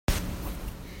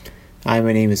Hi,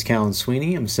 my name is Callan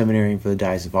Sweeney. I'm a seminarian for the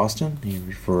Diocese of Austin.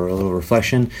 And for a little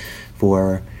reflection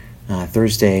for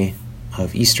Thursday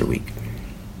of Easter week.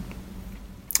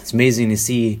 It's amazing to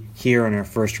see here in our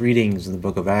first readings in the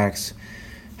book of Acts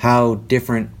how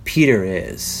different Peter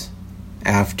is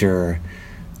after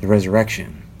the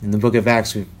resurrection. In the book of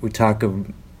Acts, we talk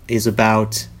is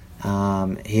about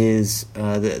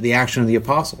the action of the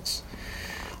apostles,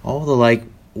 all the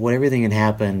what everything had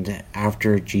happened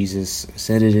after Jesus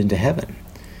ascended into heaven.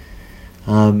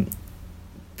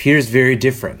 Peter's very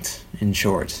different, in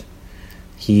short.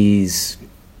 He's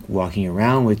walking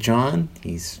around with John.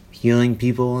 He's healing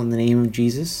people in the name of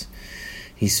Jesus.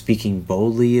 He's speaking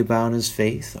boldly about his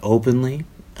faith, openly,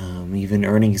 even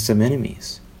earning some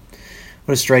enemies.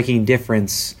 What a striking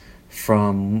difference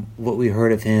from what we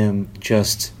heard of him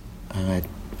just a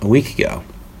week ago,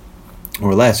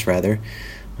 or less rather,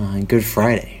 on Good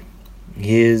Friday.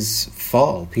 His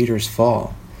fall, Peter's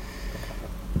fall.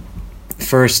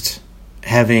 First,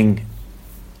 having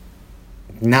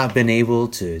not been able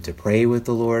to pray with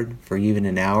the Lord for even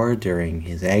an hour during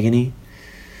his agony,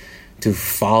 to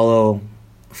follow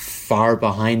far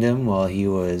behind him while he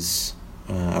was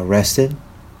arrested,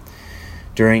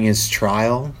 during his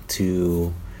trial,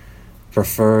 to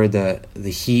prefer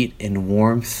the heat and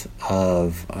warmth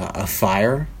of a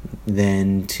fire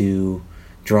than to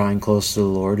drawing close to the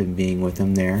Lord and being with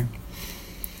him there,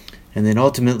 and then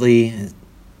ultimately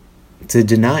to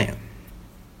deny him.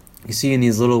 You see, in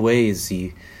these little ways,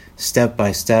 he step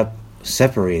by step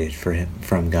separated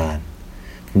from God,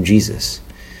 from Jesus.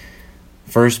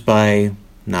 First by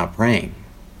not praying,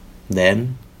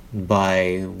 then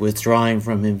by withdrawing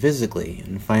from him physically,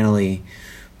 and finally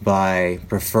by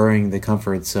preferring the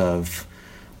comforts of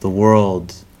the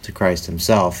world to Christ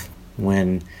himself.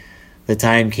 When the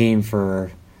time came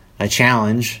for a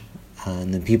challenge,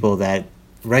 and the people that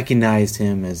recognized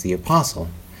him as the apostle,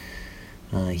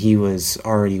 he was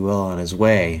already well on his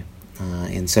way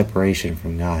in separation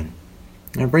from God.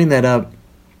 And I bring that up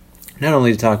not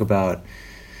only to talk about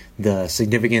the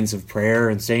significance of prayer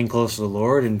and staying close to the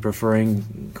Lord and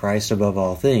preferring Christ above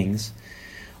all things,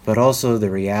 but also the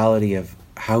reality of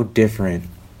how different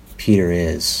Peter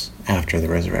is after the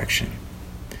resurrection.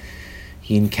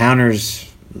 He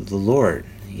encounters the Lord.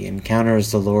 He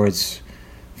encounters the Lord's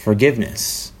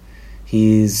forgiveness.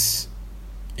 He's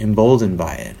emboldened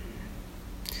by it.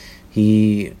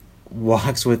 He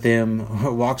walks with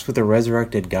the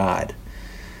resurrected God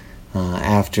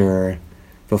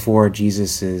before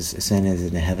Jesus is ascended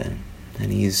into heaven.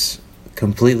 And he's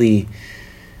completely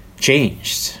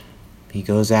changed. He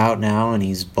goes out now and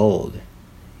he's bold.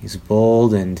 He's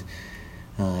bold, and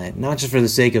not just for the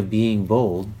sake of being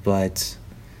bold, but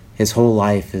his whole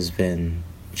life has been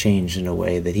changed in a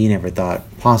way that he never thought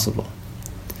possible.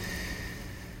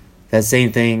 That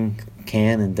same thing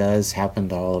can and does happen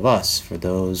to all of us, for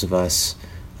those of us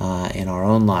in our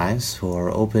own lives who are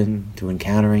open to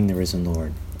encountering the risen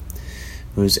Lord,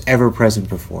 who is ever present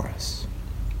before us.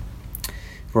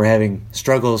 If we're having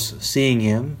struggles seeing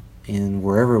him in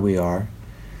wherever we are,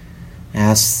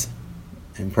 ask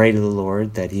and pray to the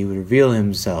Lord that he would reveal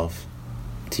himself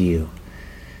to you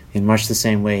in much the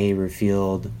same way he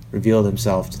revealed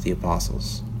himself to the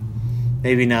apostles.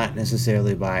 Maybe not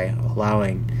necessarily by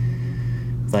allowing,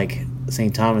 like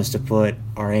St. Thomas, to put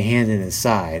our hand in his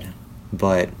side,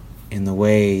 but in the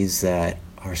ways that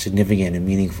are significant and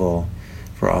meaningful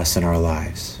for us in our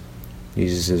lives.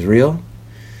 Jesus is real.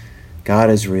 God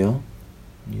is real.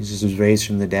 Jesus was raised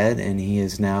from the dead, and he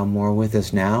is now more with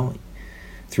us now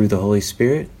through the Holy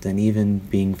Spirit than even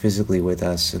being physically with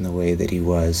us in the way that he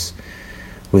was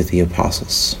with the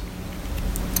apostles.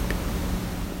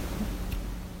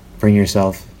 Bring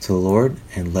yourself to the Lord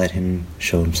and let him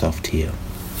show himself to you.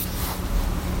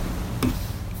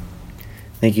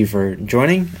 Thank you for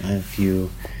joining. If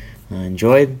you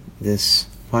enjoyed this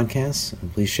podcast,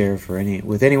 please share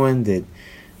with anyone that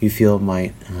you feel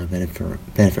might benefit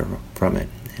from it.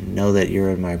 And know that you're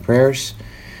in my prayers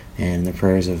and the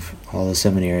prayers of all the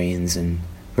seminarians and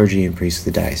clergy and priests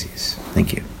of the diocese.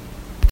 Thank you.